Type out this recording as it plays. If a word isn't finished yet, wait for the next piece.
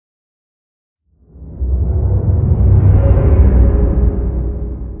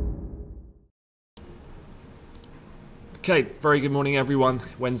Okay, very good morning everyone.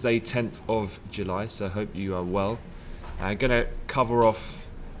 Wednesday 10th of July, so hope you are well. I'm going to cover off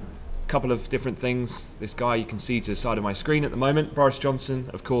a couple of different things. This guy you can see to the side of my screen at the moment, Boris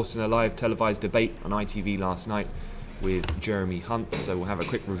Johnson, of course, in a live televised debate on ITV last night with Jeremy Hunt, so we'll have a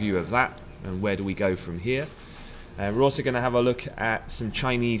quick review of that and where do we go from here. We're also going to have a look at some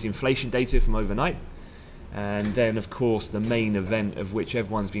Chinese inflation data from overnight. And then, of course, the main event of which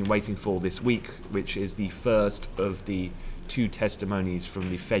everyone's been waiting for this week, which is the first of the two testimonies from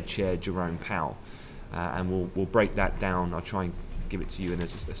the Fed Chair, Jerome Powell. And we'll break that down. I'll try and give it to you in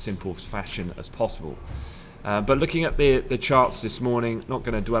as a simple fashion as possible. But looking at the charts this morning, not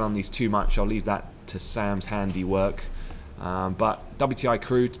going to dwell on these too much. I'll leave that to Sam's handiwork. But WTI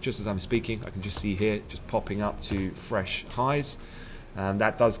crude, just as I'm speaking, I can just see here, just popping up to fresh highs.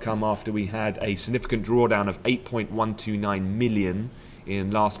 That does come after we had a significant drawdown of 8.129 million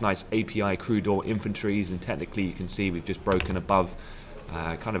in last night's API crude oil inventories, and technically you can see we've just broken above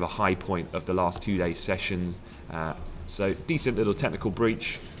kind of a high point of the last 2 day session. So decent little technical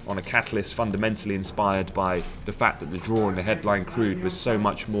breach on a catalyst fundamentally inspired by the fact that the draw in the headline crude was so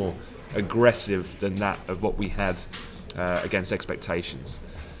much more aggressive than that of what we had against expectations.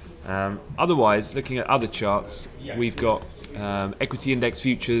 Otherwise, looking at other charts, we've got equity index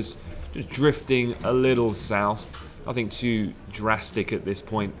futures just drifting a little south, nothing too drastic at this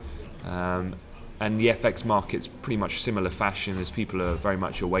point, and the FX market's pretty much similar fashion as people are very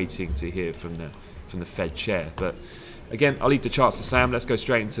much awaiting to hear from the Fed chair. But again, I'll leave the charts to Sam. Let's go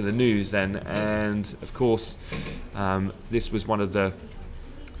straight into the news then. And of course, this was one of the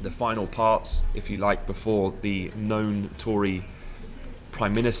final parts, if you like, before the known Tory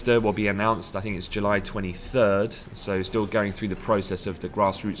Prime Minister will be announced. I think it's July 23rd, so still going through the process of the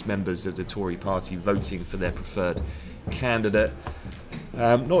grassroots members of the Tory party voting for their preferred candidate.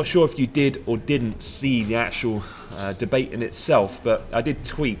 Not sure if you did or didn't see the actual debate in itself, but I did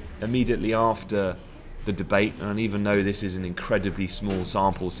tweet immediately after the debate, and even though this is an incredibly small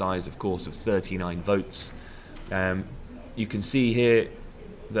sample size, of course, of 39 votes, you can see here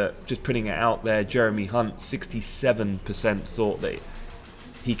that, just putting it out there, Jeremy Hunt, 67% thought that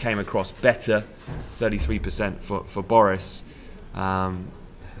he came across better, 33% for Boris.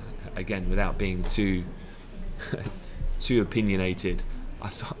 Again, without being too opinionated, I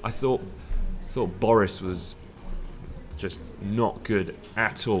thought Boris was just not good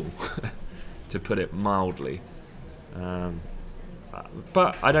at all, to put it mildly.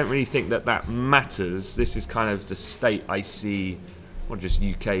 But I don't really think that matters. This is kind of the state I see, not just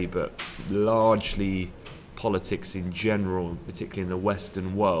UK, but largely politics in general, particularly in the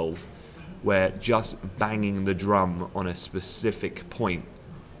Western world, where just banging the drum on a specific point,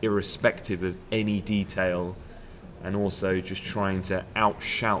 irrespective of any detail, and also just trying to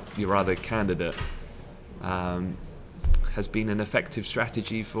outshout your other candidate, has been an effective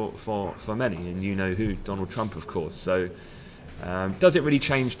strategy for many, and you know who, Donald Trump, of course. So does it really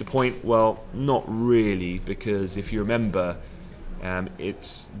change the point? Well, not really, because if you remember,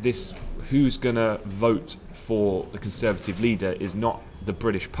 it's this: who's going to vote for the Conservative leader is not the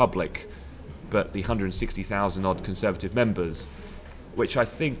British public, but the 160,000 odd Conservative members, which I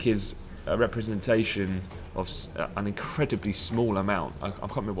think is a representation of an incredibly small amount. I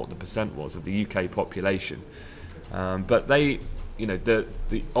can't remember what the percent was of the UK population, but they, you know, the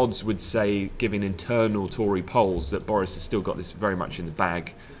odds would say, given internal Tory polls, that Boris has still got this very much in the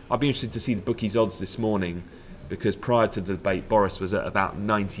bag. I'd be interested to see the bookies' odds this morning, because prior to the debate, Boris was at about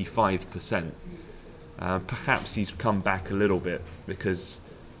 95%. Perhaps he's come back a little bit, because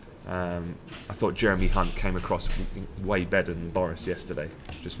I thought Jeremy Hunt came across way better than Boris yesterday.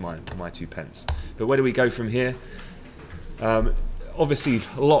 Just my 2 pence. But where do we go from here? Obviously,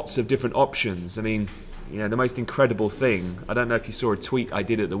 lots of different options. I mean, you know, the most incredible thing, I don't know if you saw a tweet I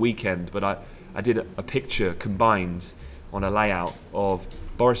did at the weekend, but I did a picture combined on a layout of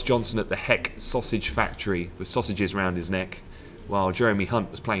Boris Johnson at the Heck sausage factory with sausages around his neck, while Jeremy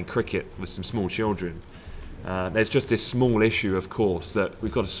Hunt was playing cricket with some small children. There's just this small issue, of course, that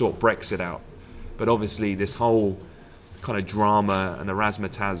we've got to sort Brexit out. But obviously this whole kind of drama and the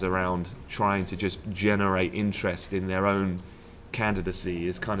razzmatazz around trying to just generate interest in their own candidacy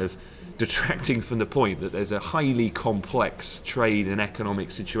is kind of detracting from the point that there's a highly complex trade and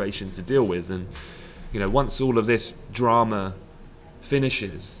economic situation to deal with. And, you know, once all of this drama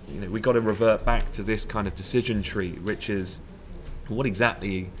finishes, you know, we've got to revert back to this kind of decision tree, which is, what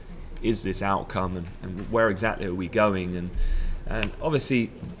exactly is this outcome, and where exactly are we going? And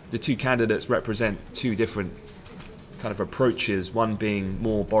obviously the two candidates represent two different kind of approaches, one being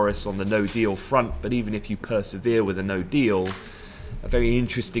more Boris on the no deal front, but even if you persevere with a no deal, a very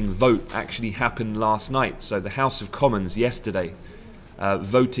interesting vote actually happened last night. So the House of Commons yesterday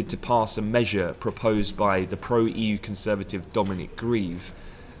voted to pass a measure proposed by the pro-EU Conservative Dominic Grieve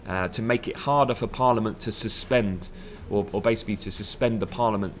to make it harder for Parliament to suspend, or basically to suspend the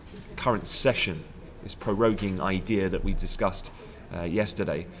Parliament current session, this proroguing idea that we discussed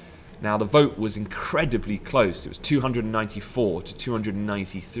yesterday. Now the vote was incredibly close. It was 294 to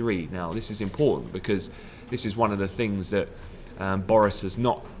 293. Now this is important because this is one of the things that Boris has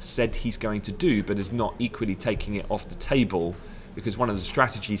not said he's going to do, but is not equally taking it off the table, because one of the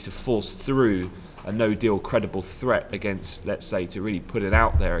strategies to force through a no-deal credible threat against, let's say, to really put it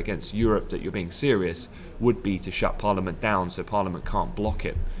out there against Europe that you're being serious, would be to shut Parliament down so Parliament can't block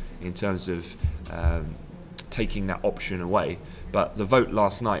it in terms of taking that option away. But the vote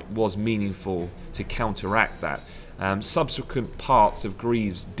last night was meaningful to counteract that. Subsequent parts of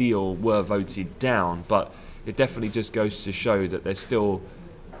Grieve's deal were voted down, but it definitely just goes to show that there's still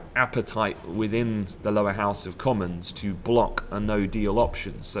appetite within the lower house of Commons to block a no-deal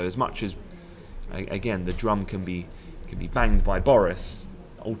option. So as much as, again, the drum can be banged by Boris,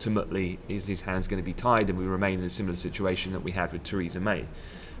 ultimately is his hands going to be tied, and we remain in a similar situation that we had with Theresa May.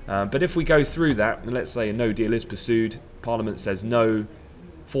 But if we go through that, and let's say a no deal is pursued, Parliament says no,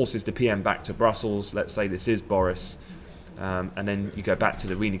 forces the PM back to Brussels, let's say this is Boris, and then you go back to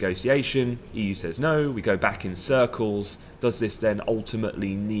the renegotiation, EU says no, we go back in circles. Does this then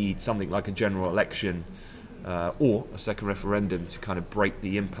ultimately need something like a general election or a second referendum to kind of break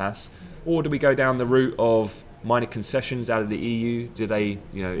the impasse? Or do we go down the route of minor concessions out of the EU? Do they,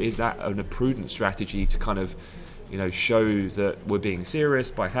 is that a prudent strategy to kind of, show that we're being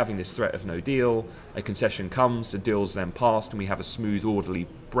serious by having this threat of no deal? A concession comes, the deal's then passed, and we have a smooth, orderly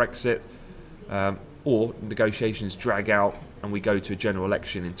Brexit. Or negotiations drag out and we go to a general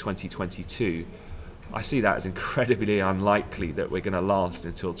election in 2022. I see that as incredibly unlikely that we're going to last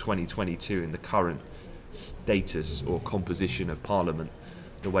until 2022 in the current status or composition of Parliament,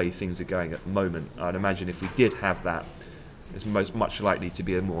 the way things are going at the moment. I'd imagine if we did have that, it's much likely to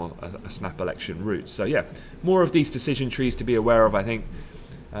be a snap election route. So yeah, more of these decision trees to be aware of, I think.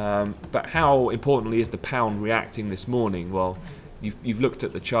 But how importantly is the pound reacting this morning? Well, you've looked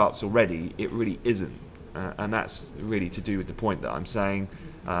at the charts already. It really isn't, and that's really to do with the point that I'm saying.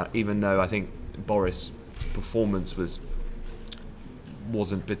 Even though I think Boris' performance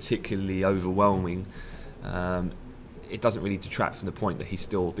wasn't particularly overwhelming, it doesn't really detract from the point that he's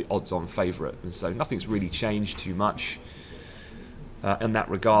still the odds-on favourite, and so nothing's really changed too much in that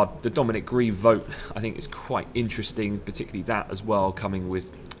regard. The Dominic Grieve vote, I think, is quite interesting, particularly that as well, coming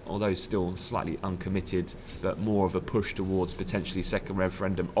with, although still slightly uncommitted, but more of a push towards potentially second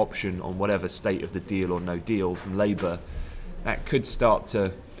referendum option on whatever state of the deal or no deal from Labour. That could start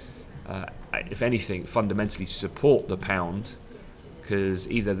to, if anything, fundamentally support the pound, because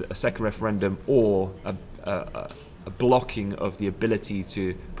either a second referendum or a blocking of the ability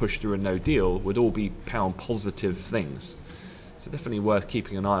to push through a no deal would all be pound positive things. So definitely worth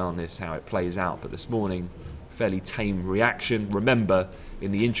keeping an eye on this, how it plays out. But this morning, fairly tame reaction. Remember,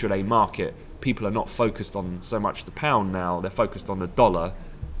 in the intraday market, people are not focused on so much the pound now, they're focused on the dollar,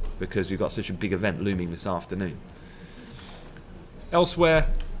 because we've got such a big event looming this afternoon. Elsewhere,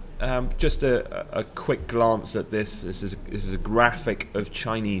 just a quick glance at this. This is a graphic of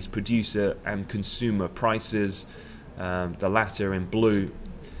Chinese producer and consumer prices, the latter in blue.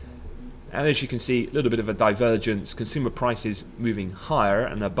 And as you can see, a little bit of a divergence. Consumer prices moving higher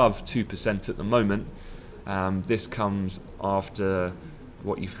and above 2% at the moment. This comes after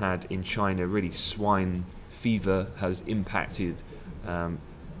what you've had in China. Really, swine fever has impacted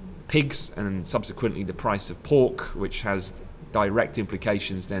pigs, and subsequently the price of pork, which has direct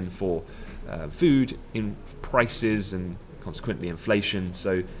implications then for food in prices and consequently inflation.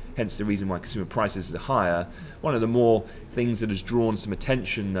 So hence the reason why consumer prices are higher. One of the more things that has drawn some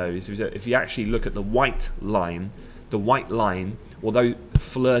attention though is if you actually look at the white line, although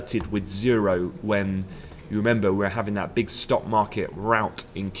flirted with zero when you remember we're having that big stock market rout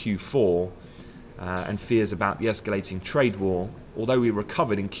in Q4 and fears about the escalating trade war, although we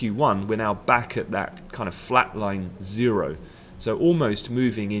recovered in Q1, we're now back at that kind of flat line zero. So almost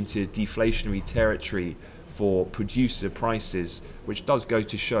moving into deflationary territory for producer prices, which does go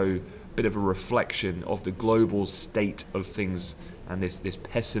to show a bit of a reflection of the global state of things and this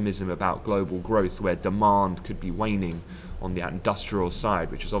pessimism about global growth, where demand could be waning on the industrial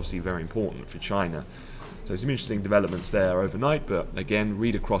side, which is obviously very important for China. So some interesting developments there overnight, but again,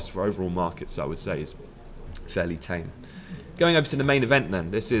 read across for overall markets, I would say, is fairly tame. Going over to the main event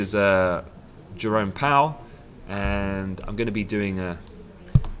then, this is Jerome Powell, and I'm going to be doing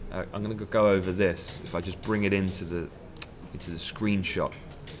I'm going to go over this. If I just bring it into the into the screenshot.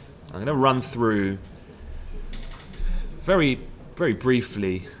 I'm going to run through very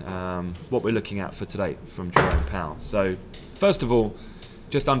briefly what we're looking at for today from Jerome Powell. So first of all,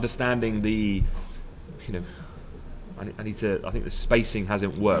 just understanding the, I think the spacing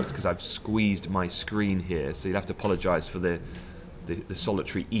hasn't worked because I've squeezed my screen here, so you'll have to apologise for the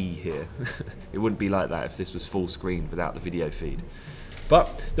solitary E here. It wouldn't be like that if this was full screen without the video feed.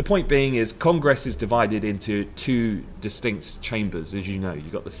 But the point being is Congress is divided into two distinct chambers, as you know.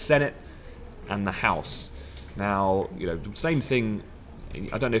 You've got the Senate and the House. Now, the same thing,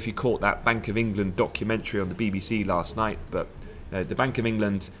 I don't know if you caught that Bank of England documentary on the BBC last night, but the Bank of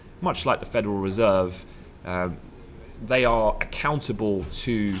England, much like the Federal Reserve, they are accountable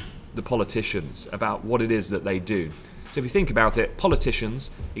to the politicians about what it is that they do. So if you think about it,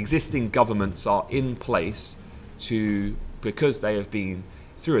 politicians, existing governments are in place because they have been,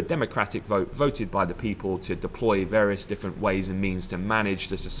 through a democratic vote, voted by the people to deploy various different ways and means to manage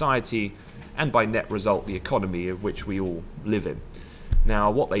the society and by net result the economy of which we all live in. Now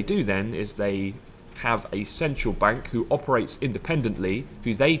what they do then is they have a central bank who operates independently,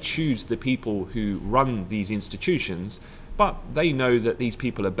 who they choose the people who run these institutions, but they know that these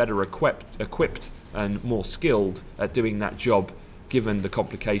people are better equipped and more skilled at doing that job given the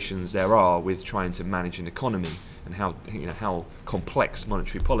complications there are with trying to manage an economy and how complex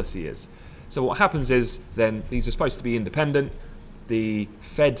monetary policy is. So what happens is then these are supposed to be independent. The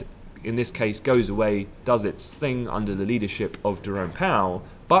Fed in this case goes away, does its thing under the leadership of Jerome Powell,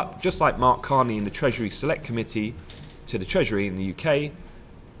 but just like Mark Carney in the Treasury Select Committee to the Treasury in the UK,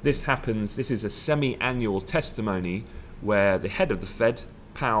 this is a semi-annual testimony where the head of the Fed,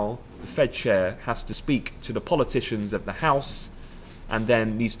 Powell, the Fed chair, has to speak to the politicians of the House and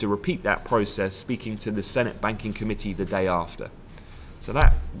then needs to repeat that process speaking to the Senate Banking Committee the day after. So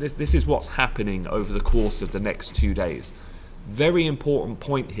this is what's happening over the course of the next 2 days. Very important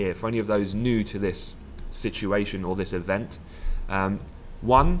point here for any of those new to this situation or this event.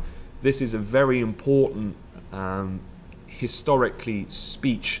 One, this is a very important historically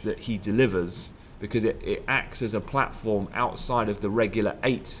speech that he delivers because it acts as a platform outside of the regular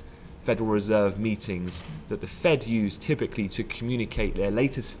 8 Federal Reserve meetings that the Fed use typically to communicate their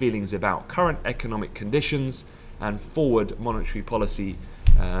latest feelings about current economic conditions and forward monetary policy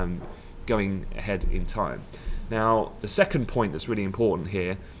going ahead in time. Now, the second point that's really important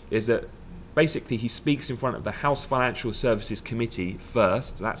here is that basically he speaks in front of the House Financial Services Committee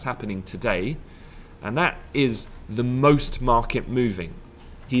first. That's happening today, and that is the most market moving.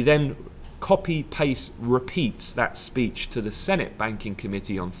 He then copy, paste, repeats that speech to the Senate Banking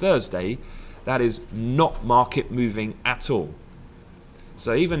Committee on Thursday. That is not market moving at all.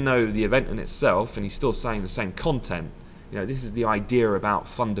 So even though the event in itself, and he's still saying the same content, this is the idea about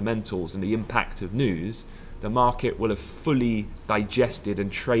fundamentals and the impact of news, the market will have fully digested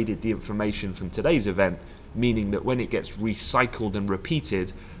and traded the information from today's event, meaning that when it gets recycled and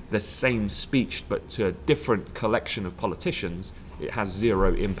repeated, the same speech but to a different collection of politicians, it has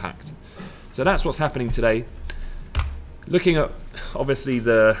zero impact. So that's what's happening today. Looking at obviously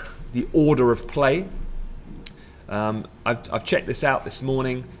the order of play, I've checked this out this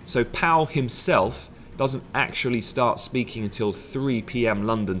morning. So Powell himself doesn't actually start speaking until 3 p.m.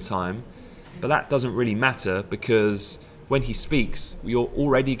 London time, but that doesn't really matter because when he speaks, you're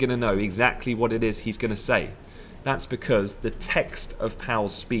already going to know exactly what it is he's going to say. That's because the text of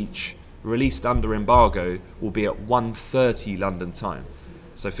Powell's speech, released under embargo, will be at 1:30 London time.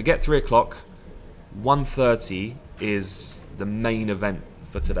 So forget 3 o'clock, 1:30 is the main event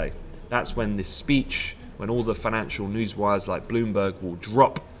for today. That's when this speech, when all the financial newswires like Bloomberg will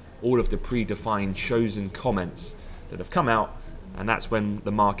drop all of the predefined chosen comments that have come out, and that's when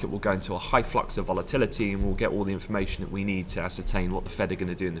the market will go into a high flux of volatility and we'll get all the information that we need to ascertain what the Fed are going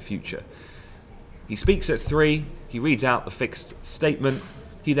to do in the future. He speaks at 3, he reads out the fixed statement,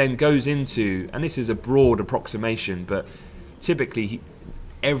 he then goes into, and this is a broad approximation, but typically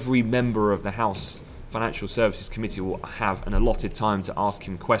every member of the House Financial Services Committee will have an allotted time to ask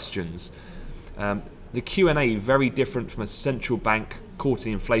him questions. The Q&A very different from a central bank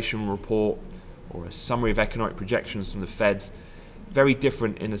quarterly inflation report or a summary of economic projections from the Fed. Very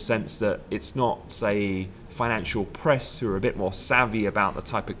different in the sense that it's not, say, financial press who are a bit more savvy about the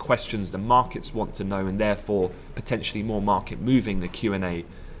type of questions the markets want to know and therefore potentially more market moving the Q&A.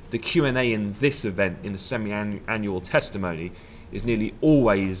 The Q&A in this event, in the semi-annual testimony, is nearly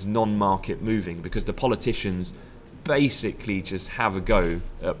always non-market moving because the politicians basically just have a go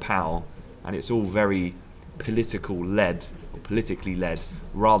at Powell and it's all very politically led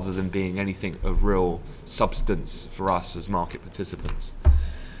rather than being anything of real substance for us as market participants.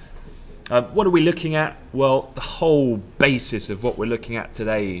 What are we looking at? Well, the whole basis of what we're looking at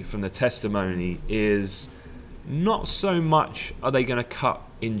today from the testimony is not so much are they going to cut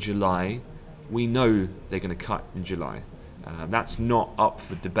in July. We know they're going to cut in July. That's not up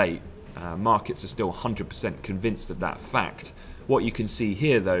for debate. Markets are still 100% convinced of that fact. What you can see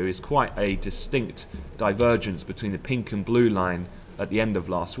here, though, is quite a distinct divergence between the pink and blue line at the end of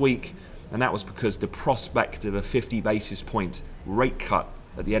last week, and that was because the prospect of a 50 basis point rate cut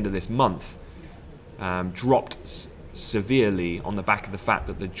at the end of this month dropped severely on the back of the fact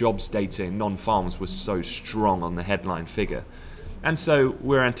that the jobs data in non-farms was so strong on the headline figure. And so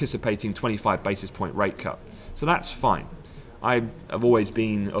we're anticipating 25 basis point rate cut. So that's fine. I have always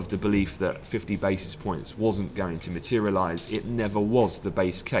been of the belief that 50 basis points wasn't going to materialize. It never was the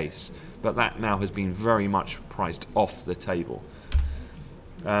base case, but that now has been very much priced off the table.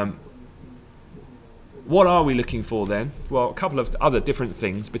 What are we looking for then? Well, a couple of other different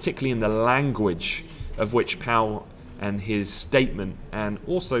things, particularly in the language of which Powell and his statement, and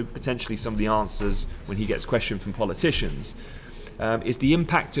also potentially some of the answers when he gets questioned from politicians, is the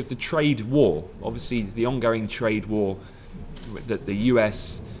impact of the trade war. Obviously, the ongoing trade war that the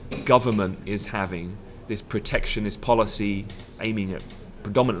US government is having, this protectionist policy aiming at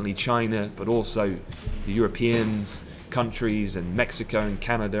predominantly China, but also the European countries and Mexico and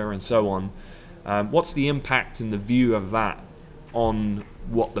Canada and so on. What's the impact and the view of that on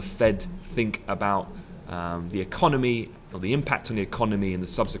what the Fed think about the economy, or the impact on the economy and the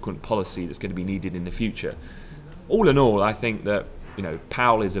subsequent policy that's going to be needed in the future? All in all, I think that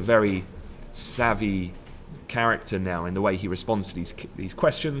Powell is a very savvy character now in the way he responds to these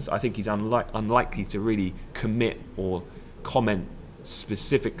questions. I think he's unlikely to really commit or comment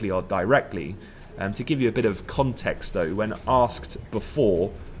specifically or directly. To give you a bit of context, though, when asked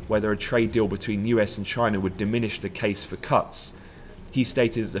before whether a trade deal between US and China would diminish the case for cuts, he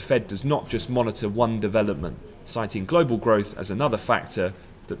stated that the Fed does not just monitor one development, citing global growth as another factor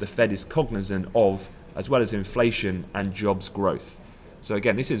that the Fed is cognizant of, as well as inflation and jobs growth. So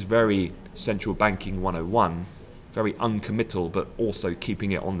again, this is very central banking 101, very uncommittal, but also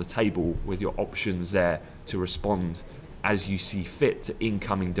keeping it on the table with your options there to respond as you see fit to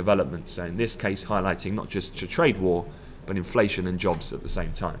incoming developments. So in this case, highlighting not just a trade war, but inflation and jobs at the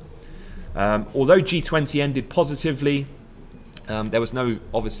same time. Although G20 ended positively, there was no,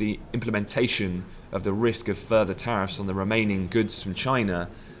 obviously, implementation of the risk of further tariffs on the remaining goods from China.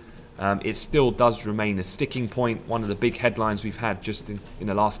 It still does remain a sticking point. One of the big headlines we've had just in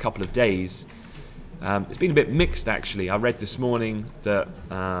the last couple of days. It's been a bit mixed, actually. I read this morning that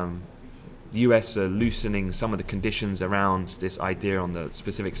the US are loosening some of the conditions around this idea on the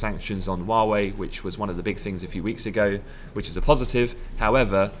specific sanctions on Huawei, which was one of the big things a few weeks ago, which is a positive.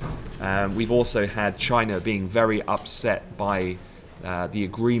 However, we've also had China being very upset by the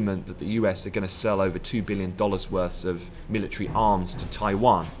agreement that the US are going to sell over $2 billion worth of military arms to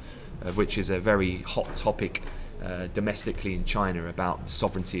Taiwan, which is a very hot topic domestically in China about the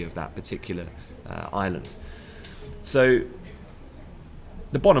sovereignty of that particular island. So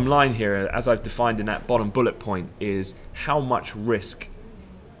the bottom line here, as I've defined in that bottom bullet point, is how much risk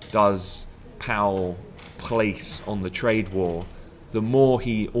does Powell place on the trade war? The more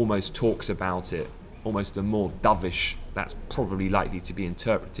he almost talks about it, almost the more dovish that's probably likely to be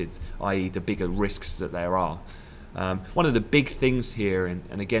interpreted, i.e. the bigger risks that there are. One of the big things here,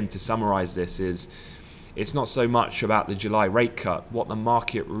 and again to summarize this, is it's not so much about the July rate cut. What the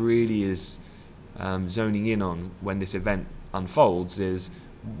market really is zoning in on when this event unfolds is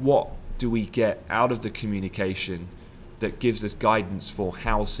what do we get out of the communication that gives us guidance for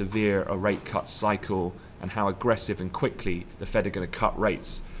how severe a rate cut cycle and how aggressive and quickly the Fed are going to cut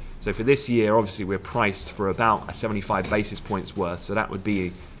rates. So for this year, obviously we're priced for about a 75 basis points worth, so that would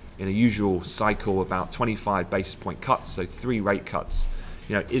be in a usual cycle about 25 basis point cuts, so 3 rate cuts.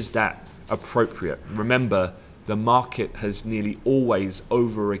 Is that appropriate? Remember, the market has nearly always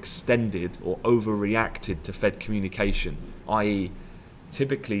overextended or overreacted to Fed communication, i.e.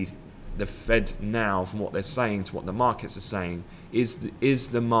 typically the Fed now, from what they're saying to what the markets are saying, is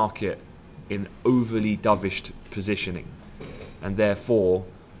the market in overly dovish positioning, and therefore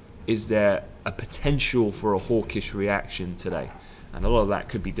is there a potential for a hawkish reaction today? And a lot of that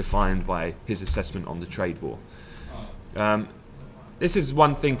could be defined by his assessment on the trade war. This is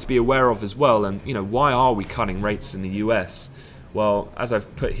one thing to be aware of as well. And why are we cutting rates in the US? Well, as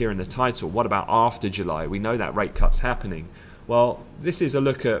I've put here in the title, what about after July? We know that rate cut's happening. Well, this is a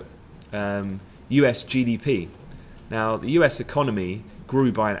look at US GDP. Now, the US economy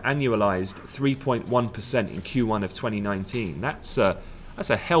grew by an annualized 3.1% in Q1 of 2019. That's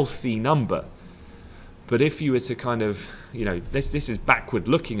a healthy number. But if you were to kind of, this is backward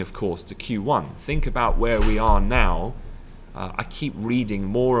looking, of course, to Q1. Think about where we are now. I keep reading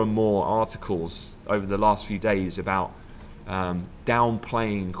more and more articles over the last few days about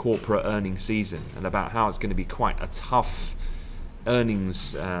downplaying corporate earnings season and about how it's going to be quite a tough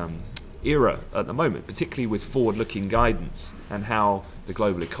earnings era at the moment, particularly with forward-looking guidance and how the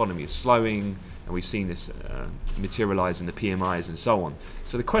global economy is slowing, and we've seen this materialize in the PMIs and so on.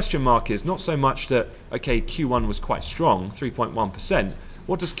 So the question mark is not so much that, okay, Q1 was quite strong, 3.1%.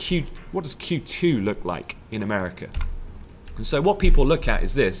 What does Q2 look like in America? And so what people look at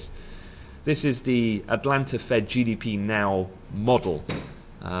is this. This is the Atlanta Fed GDP Now model.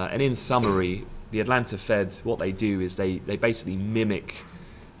 And in summary, the Atlanta Fed, what they do is they basically mimic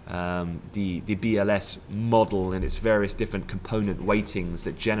the BLS model and its various different component weightings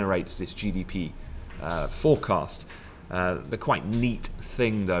that generates this GDP forecast. The quite neat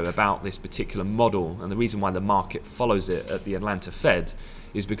thing, though, about this particular model, and the reason why the market follows it at the Atlanta Fed,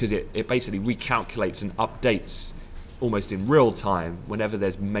 is because it basically recalculates and updates almost in real time whenever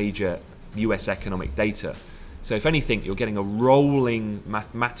there's major US economic data. So if anything, you're getting a rolling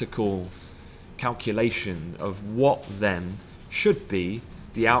mathematical calculation of what then should be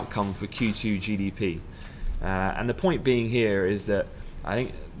the outcome for Q2 GDP. And the point being here is that I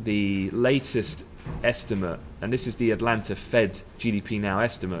think the latest estimate, and this is the Atlanta Fed GDP Now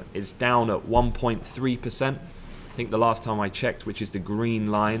estimate, is down at 1.3%. I think the last time I checked, which is the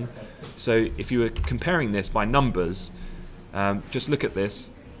green line. So if you were comparing this by numbers, just look at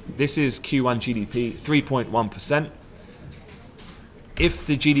this. This is Q1 GDP, 3.1%. If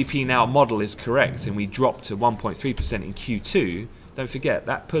the GDP Now model is correct and we drop to 1.3% in Q2, don't forget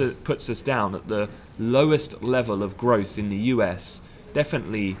that puts us down at the lowest level of growth in the US,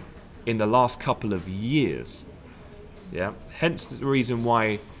 definitely in the last couple of years. Yeah, hence the reason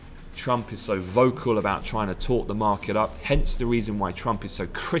why Trump is so vocal about trying to talk the market up. Hence the reason why Trump is so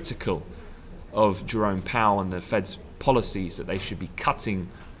critical of Jerome Powell and the Fed's policies, that they should be cutting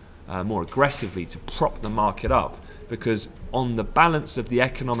more aggressively to prop the market up. Because on the balance of the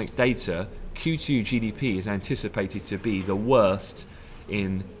economic data, Q2 GDP is anticipated to be the worst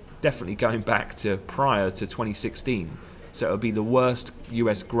in definitely going back to prior to 2016. So it'll be the worst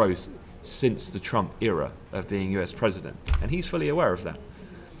US growth since the Trump era of being US president. And he's fully aware of that.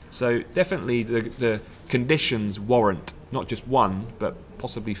 So definitely the conditions warrant not just one, but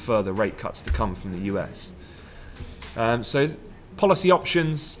possibly further rate cuts to come from the US. So policy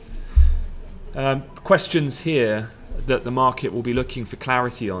options, questions here that the market will be looking for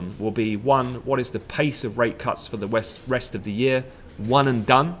clarity on will be: one, what is the pace of rate cuts for the rest of the year? One and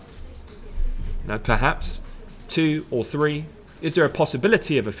done? No, perhaps. 2 or 3, is there a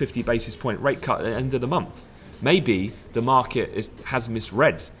possibility of a 50 basis point rate cut at the end of the month? Maybe the market has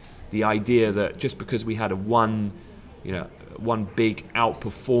misread the idea that just because we had one big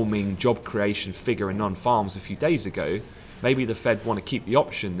outperforming job creation figure in non-farms a few days ago, maybe the Fed want to keep the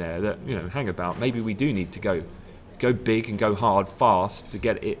option there that, hang about, maybe we do need to go big and go hard fast to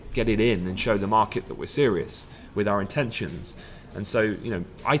get it in and show the market that we're serious with our intentions. And so,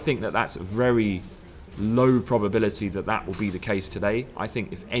 I think that that's a very low probability that will be the case today. I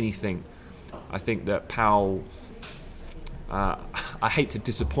think, if anything, I think that Powell, I hate to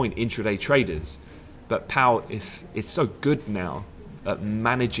disappoint intraday traders, but Powell is so good now at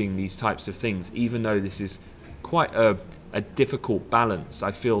managing these types of things. Even though this is quite a difficult balance,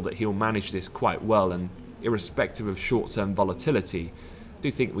 I feel that he'll manage this quite well, and irrespective of short-term volatility, I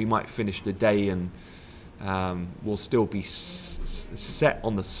do think we might finish the day and we'll still be set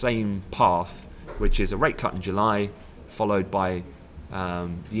on the same path, which is a rate cut in July, followed by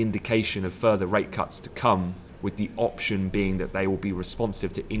the indication of further rate cuts to come, with the option being that they will be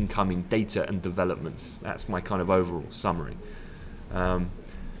responsive to incoming data and developments. That's my kind of overall summary.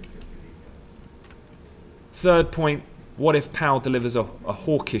 Third point, what if Powell delivers a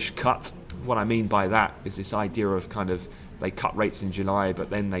hawkish cut? What I mean by that is this idea of kind of they cut rates in July, but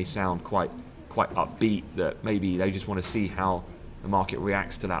then they sound quite upbeat that maybe they just want to see how the market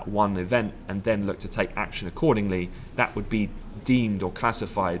reacts to that one event and then look to take action accordingly. That would be deemed or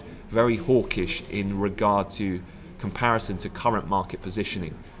classified very hawkish in regard to comparison to current market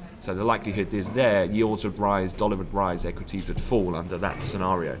positioning. So the likelihood is there, yields would rise, dollar would rise, equities would fall under that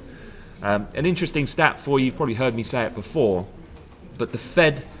scenario. An interesting stat for you, you've probably heard me say it before, but the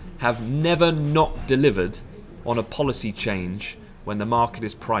Fed have never not delivered on a policy change when the market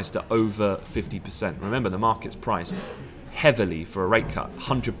is priced at over 50%. Remember, the market's priced heavily for a rate cut,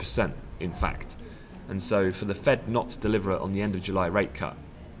 100% in fact. And so for the Fed not to deliver on the end of July rate cut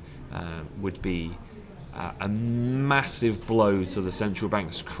would be a massive blow to the central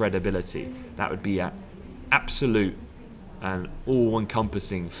bank's credibility. That would be absolute and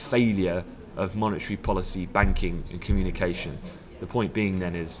all-encompassing failure of monetary policy, banking and communication. The point being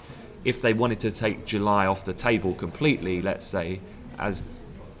then is, if they wanted to take July off the table completely, let's say, as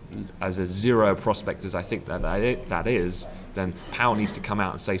a zero prospect as I think that is, then Powell needs to come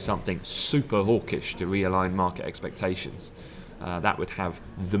out and say something super hawkish to realign market expectations. That would have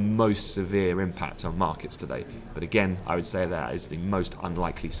the most severe impact on markets today. But again, I would say that is the most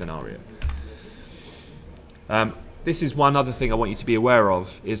unlikely scenario. This is one other thing I want you to be aware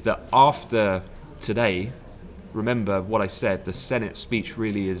of, is that after today, remember what I said, the Senate speech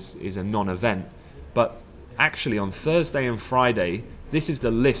really is a non-event. But actually on Thursday and Friday, this is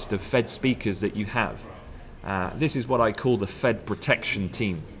the list of Fed speakers that you have. This is what I call the Fed protection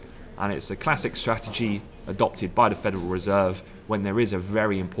team. And it's a classic strategy adopted by the Federal Reserve when there is a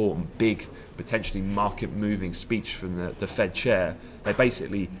very important, big, potentially market-moving speech from the Fed chair. They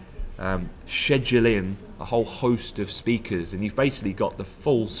basically schedule in a whole host of speakers, and you've basically got the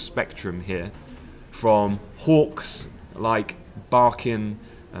full spectrum here, from hawks like Barkin,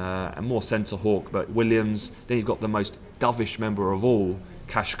 and more centre hawk, but Williams. Then you've got the most dovish member of all,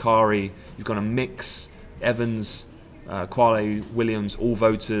 Kashkari. You've got a mix, Evans, Quale, Williams, all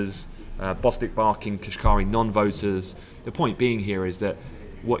voters, Bostic, Barkin, Kashkari, non-voters. The point being here is that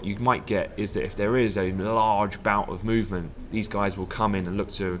what you might get is that if there is a large bout of movement, these guys will come in and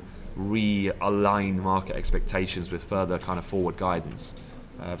look to realign market expectations with further kind of forward guidance.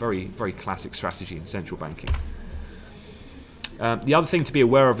 Very, very classic strategy in central banking. The other thing to be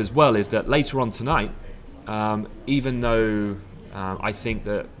aware of as well is that later on tonight, even though I think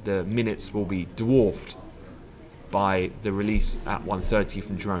that the minutes will be dwarfed by the release at 1:30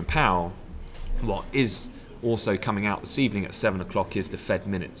 from Jerome Powell, what is also coming out this evening at 7 o'clock is the Fed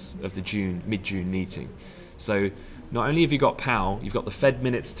minutes of the mid-June meeting. So not only have you got Powell, you've got the Fed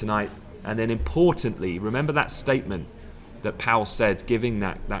minutes tonight, and then importantly, remember that statement that Powell said, giving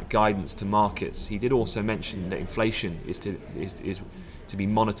that guidance to markets. He did also mention that inflation is to be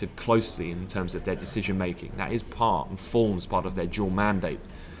monitored closely in terms of their decision making. That is part and forms part of their dual mandate.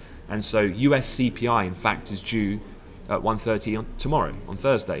 And so US CPI, in fact, is due at 1:30 tomorrow, on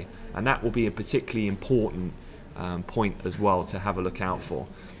Thursday. And that will be a particularly important point as well to have a look out for.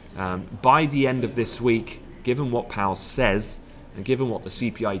 By the end of this week, given what Powell says, and given what the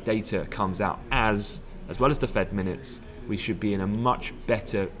CPI data comes out as well as the Fed minutes, we should be in a much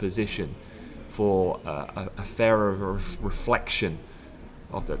better position for a fairer reflection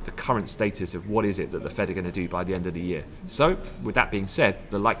of the current status of what is it that the Fed are going to do by the end of the year. So, with that being said,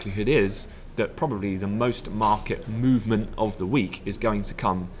 the likelihood is that probably the most market movement of the week is going to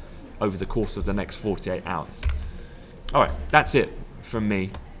come over the course of the next 48 hours. All right, that's it from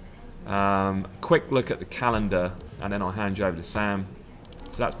me. Quick look at the calendar, and then I'll hand you over to Sam.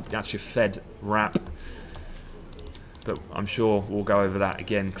 So that's your Fed wrap. But I'm sure we'll go over that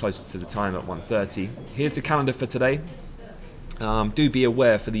again closer to the time at 1:30. Here's the calendar for today. Do be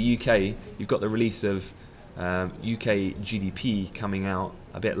aware for the UK, you've got the release of UK GDP coming out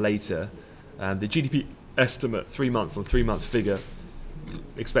a bit later. The GDP estimate, 3-month on 3-month figure,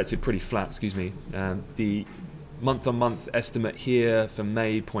 expected pretty flat, excuse me. The month-on-month estimate here for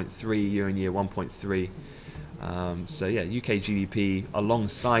May, 0.3, year-on-year 1.3. So yeah, UK GDP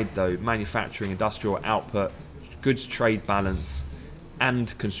alongside though manufacturing, industrial output, goods trade balance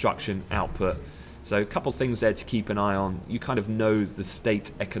and construction output. So a couple things there to keep an eye on. You kind of know the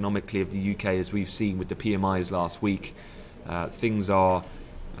state economically of the UK as we've seen with the PMIs last week. Things are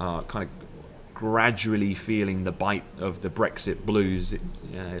kind of gradually feeling the bite of the Brexit blues,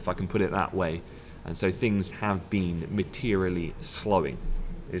 if I can put it that way. And so things have been materially slowing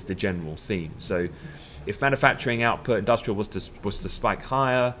is the general theme. So if manufacturing output, industrial was to spike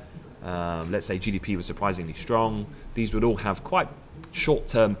higher, let's say GDP was surprisingly strong, these would all have quite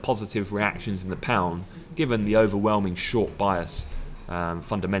short-term positive reactions in the pound, given the overwhelming short bias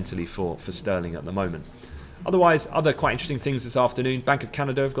fundamentally for sterling at the moment. Otherwise, other quite interesting things this afternoon. Bank of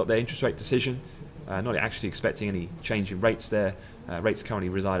Canada have got their interest rate decision. Not actually expecting any change in rates there. Rates currently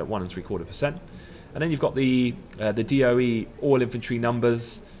reside at 1.75%. And then you've got the DOE oil inventory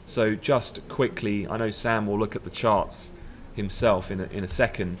numbers. So just quickly, I know Sam will look at the charts himself in a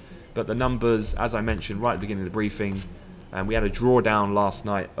second, but the numbers, as I mentioned right at the beginning of the briefing, we had a drawdown last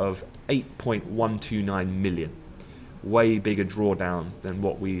night of 8.129 million. Way bigger drawdown than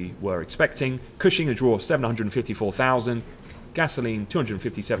what we were expecting. Cushing a draw of 754,000. Gasoline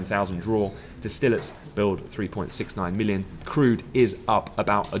 257,000 draw. Distillates build 3.69 million. Crude is up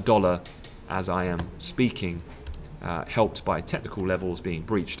about $1 as I am speaking, helped by technical levels being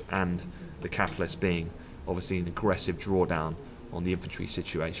breached and the catalyst being obviously an aggressive drawdown on the inventory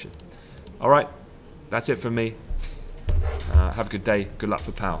situation. All right, that's it from me. Have a good day. Good luck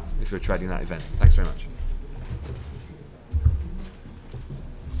for Powell if you're trading that event. Thanks very much.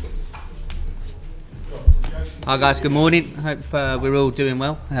 Hi guys, good morning. Hope we're all doing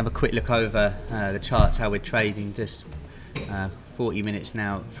well. I'll have a quick look over the charts, how we're trading, just 40 minutes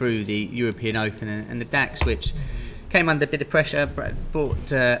now through the European Open and the DAX, which came under a bit of pressure,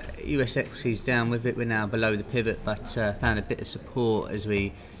 brought US equities down with it. We're now below the pivot, but found a bit of support as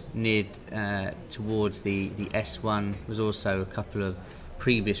we neared towards the S1. There's also a couple of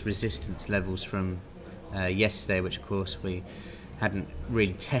previous resistance levels from yesterday, which of course we hadn't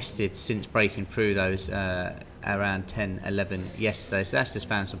really tested since breaking through those around 10-11 yesterday, so that's just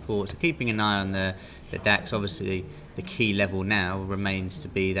found support. So keeping an eye on the DAX. Obviously the key level now remains to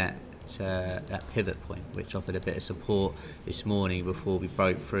be that pivot point, which offered a bit of support this morning before we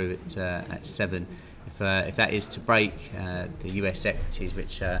broke through it at 7. If that is to break, the US equities,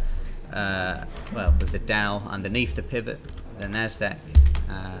 which well, with the Dow underneath the pivot, the Nasdaq,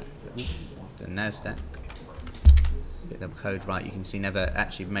 get the code right, you can see never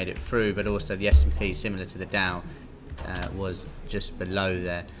actually made it through, but also the S&P, similar to the Dow, was just below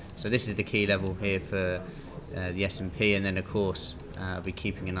there. So this is the key level here for the S&P, and then of course I'll be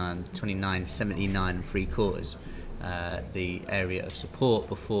keeping an eye on 29.79 3/4, the area of support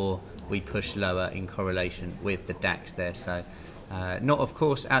before we push lower in correlation with the DAX there. So not of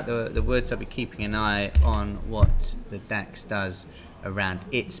course out the woods. I'll be keeping an eye on what the DAX does around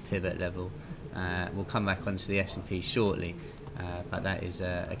its pivot level. We'll come back onto the S&P shortly, but that is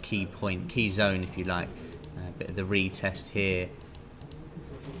a key point, key zone if you like. A bit of the retest here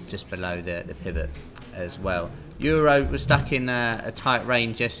just below the pivot as well. Euro was stuck in a tight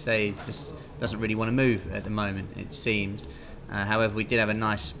range yesterday, just doesn't really want to move at the moment, it seems. However, we did have a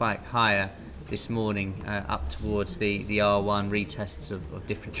nice spike higher this morning, up towards the R1, retests of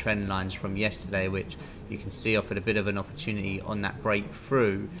different trend lines from yesterday, which you can see offered a bit of an opportunity on that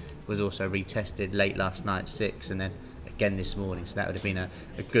breakthrough. Was also retested late last night, 6, and then again this morning, so that would have been a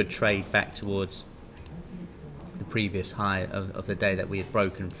good trade back towards the previous high of the day that we had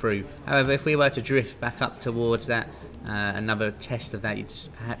broken through. However, if we were to drift back up towards that, another test of that, you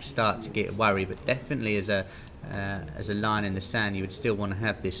just perhaps start to get worried, but definitely as a line in the sand, you would still want to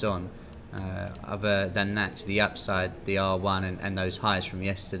have this on. Other than that, to the upside, the R1 and those highs from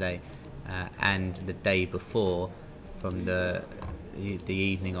yesterday and the day before, from the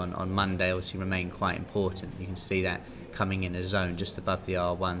evening on Monday, obviously remain quite important. You can see that coming in a zone just above the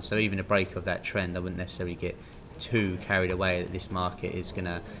R1, so even a break of that trend, I wouldn't necessarily get too carried away that this market is going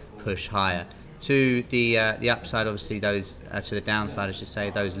to push higher. To the upside, obviously those to the downside I should say,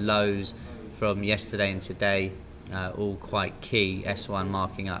 those lows from yesterday and today, all quite key. S1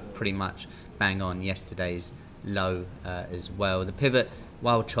 marking up pretty much bang on yesterday's low as well. The pivot,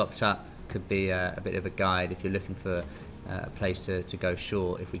 while chopped up, could be a bit of a guide if you're looking for a place to go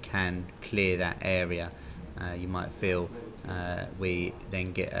short. If we can clear that area, you might feel we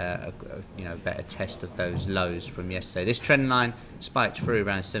then get a better test of those lows from yesterday. This trend line spiked through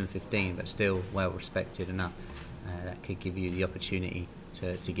around 7.15, but still well respected enough. That could give you the opportunity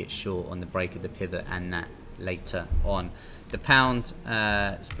to get short on the break of the pivot and that later on. The pound,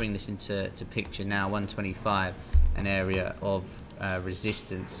 let's bring this into picture now. 125, an area of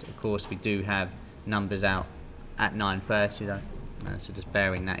resistance. Of course, we do have numbers out at 9:30 though, so just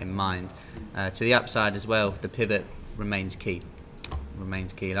bearing that in mind. To the upside as well, the pivot remains key.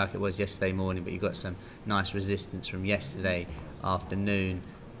 Like it was yesterday morning, but you've got some nice resistance from yesterday afternoon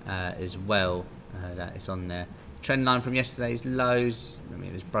as well. That is on there. Trend line from yesterday's lows, I mean,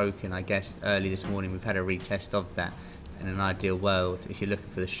 it was broken, I guess, early this morning. We've had a retest of that. In an ideal world, if you're looking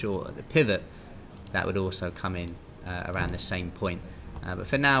for the short at the pivot, that would also come in around the same point. But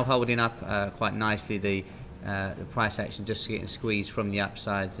for now, holding up quite nicely. The price action just getting squeezed from the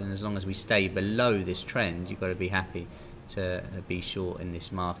upsides, and as long as we stay below this trend, you've got to be happy to be short in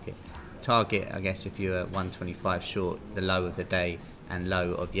this market. Target, I guess, if you're at 125 short, the low of the day and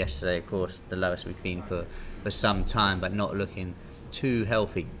low of yesterday, of course, the lowest we've been for some time, but not looking too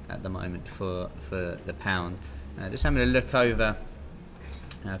healthy at the moment for the pound. Just having a look over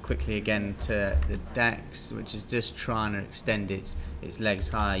quickly again to the DAX, which is just trying to extend its legs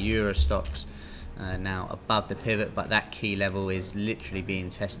higher. Euro stocks now above the pivot, but that key level is literally being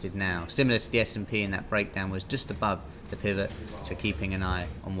tested now. Similar to the S&P, and that breakdown was just above the pivot, so keeping an eye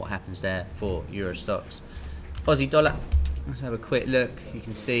on what happens there for Euro stocks. Aussie dollar, let's have a quick look. You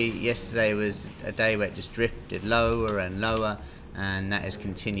can see yesterday was a day where it just drifted lower and lower, and that has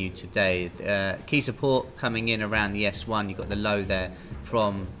continued today. Key support coming in around the S1. You've got the low there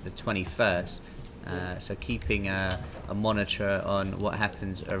from the 21st. So keeping a monitor on what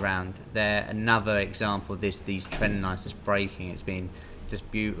happens around there. Another example of these trend lines just breaking. It's been just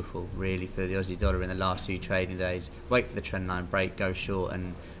beautiful really for the Aussie dollar in the last 2 trading days. Wait for the trend line break, go short,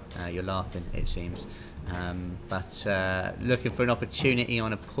 and you're laughing, it seems. But looking for an opportunity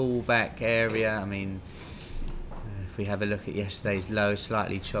on a pullback area. I mean, if we have a look at yesterday's low,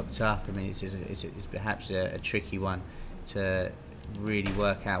 slightly chopped up, I mean, it's perhaps a tricky one to really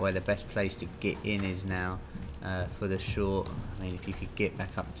work out where the best place to get in is now for the short. I mean, if you could get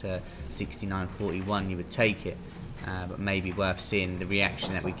back up to 69.41, you would take it, but maybe worth seeing the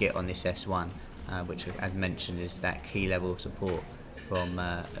reaction that we get on this S1, which, as mentioned, is that key level of support from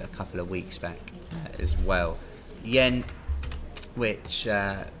a couple of weeks back as well. Yen, which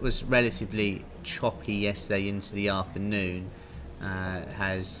was relatively choppy yesterday into the afternoon,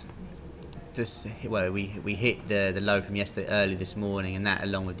 has just, well, we hit the low from yesterday early this morning, and that,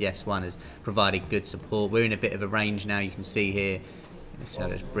 along with the S1, has provided good support. We're in a bit of a range now, you can see here. So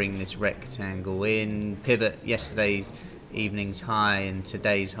let's bring this rectangle in. Pivot yesterday's evening's high and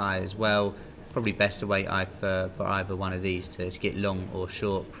today's high as well. Probably best to wait for either one of these to get long or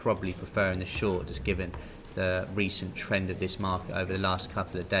short. Probably preferring the short, just given the recent trend of this market over the last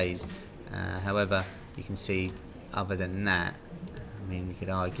couple of days. However, you can see, other than that, I mean, you could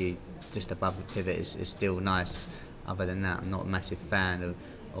argue just above the pivot is still nice. Other than that, I'm not a massive fan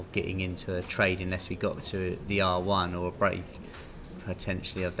of getting into a trade unless we got to the R1 or a break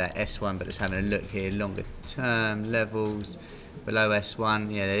potentially of that S1. But just having a look here, longer term levels below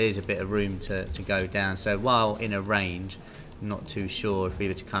S1, yeah, there is a bit of room to go down. So while in a range, I'm not too sure if we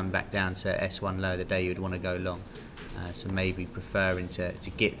were to come back down to S1 low the day you would want to go long. So maybe preferring to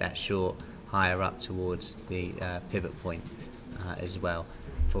get that short higher up towards the pivot point as well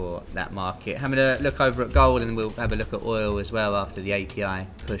for that market. Having a look over at gold, and we'll have a look at oil as well after the API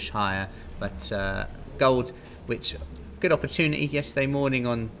push higher. But gold, which good opportunity yesterday morning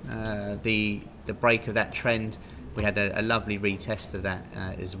on the break of that trend. We had a lovely retest of that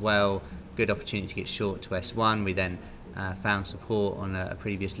as well. Good opportunity to get short to S1. We then found support on a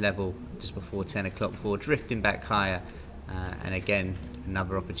previous level just before 10 o'clock before drifting back higher. And again,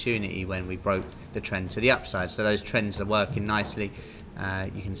 another opportunity when we broke the trend to the upside. So those trends are working nicely.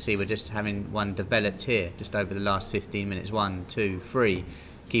 You can see we're just having one developed here just over the last 15 minutes. 1, 2, 3,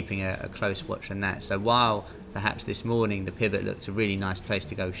 keeping a close watch on that. So while perhaps this morning the pivot looked a really nice place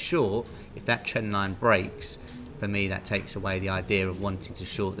to go short, if that trend line breaks, for me that takes away the idea of wanting to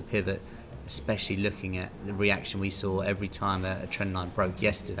short the pivot, especially looking at the reaction we saw every time a trend line broke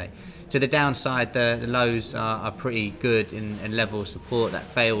yesterday. To the downside, the lows are pretty good in level of support. That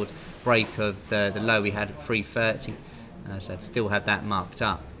failed break of the low we had at 330, so I'd still have that marked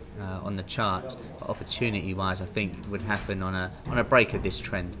up on the charts. But opportunity-wise, I think would happen on a break of this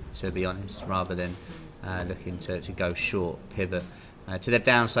trend, to be honest, rather than looking to go short pivot. To the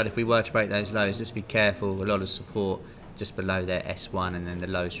downside, if we were to break those lows, just be careful. A lot of support just below their S1, and then the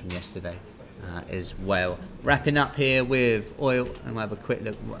lows from yesterday as well. Wrapping up here with oil, and we'll have a quick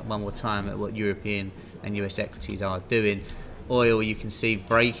look one more time at what European and US equities are doing. Oil, you can see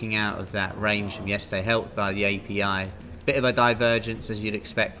breaking out of that range from yesterday, helped by the API. Bit of a divergence, as you'd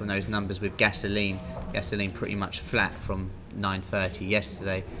expect from those numbers, with gasoline. Gasoline pretty much flat from 9.30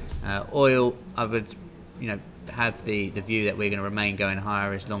 yesterday. Oil, I would, have the view that we're going to remain going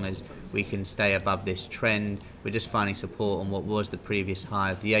higher as long as we can stay above this trend. We're just finding support on what was the previous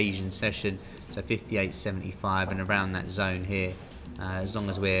high of the Asian session, so 58.75 and around that zone here. As long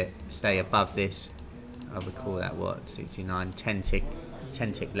as we stay above this, I would call that 69, 10 tick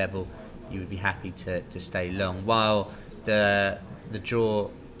level, you would be happy to stay long. While the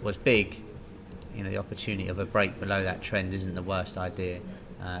draw was big, the opportunity of a break below that trend isn't the worst idea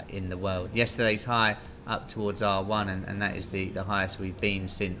in the world. Yesterday's high up towards R1, and that is the highest we've been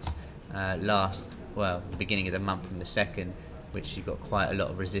since the beginning of the month from the 2nd, which you've got quite a lot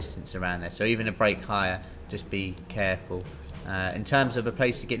of resistance around there. So even a break higher, just be careful. In terms of a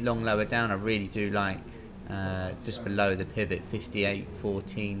place to get long lower down, I really do like just below the pivot,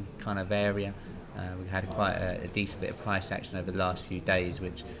 58.14 kind of area. We've had quite a decent bit of price action over the last few days,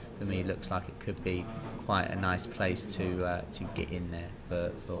 which for me looks like it could be quite a nice place to get in there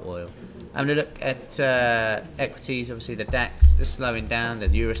for oil. I'm going to look at equities. Obviously the DAX just slowing down, the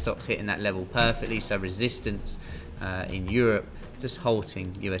Euro stocks hitting that level perfectly, so resistance in Europe, just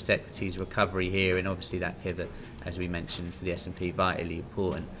halting US equities recovery here, and obviously that pivot, as we mentioned, for the S&P vitally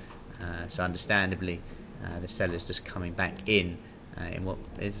important. So understandably the sellers just coming back in what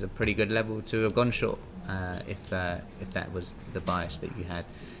is a pretty good level to have gone short if that was the bias that you had.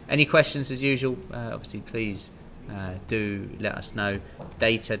 Any questions, as usual, obviously please do let us know.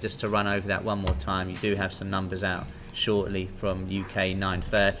 Data, just to run over that one more time, you do have some numbers out shortly from UK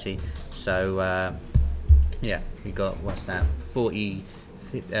 9:30. So yeah, we got, what's that,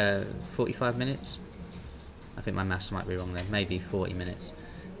 45 minutes? I think my maths might be wrong there, maybe 40 minutes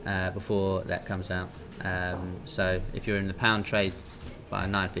before that comes out. So if you're in the pound trade by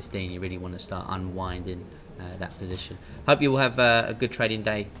 9:15, you really want to start unwinding that position. Hope you will have a good trading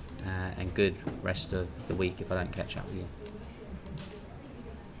day and good rest of the week if I don't catch up with you.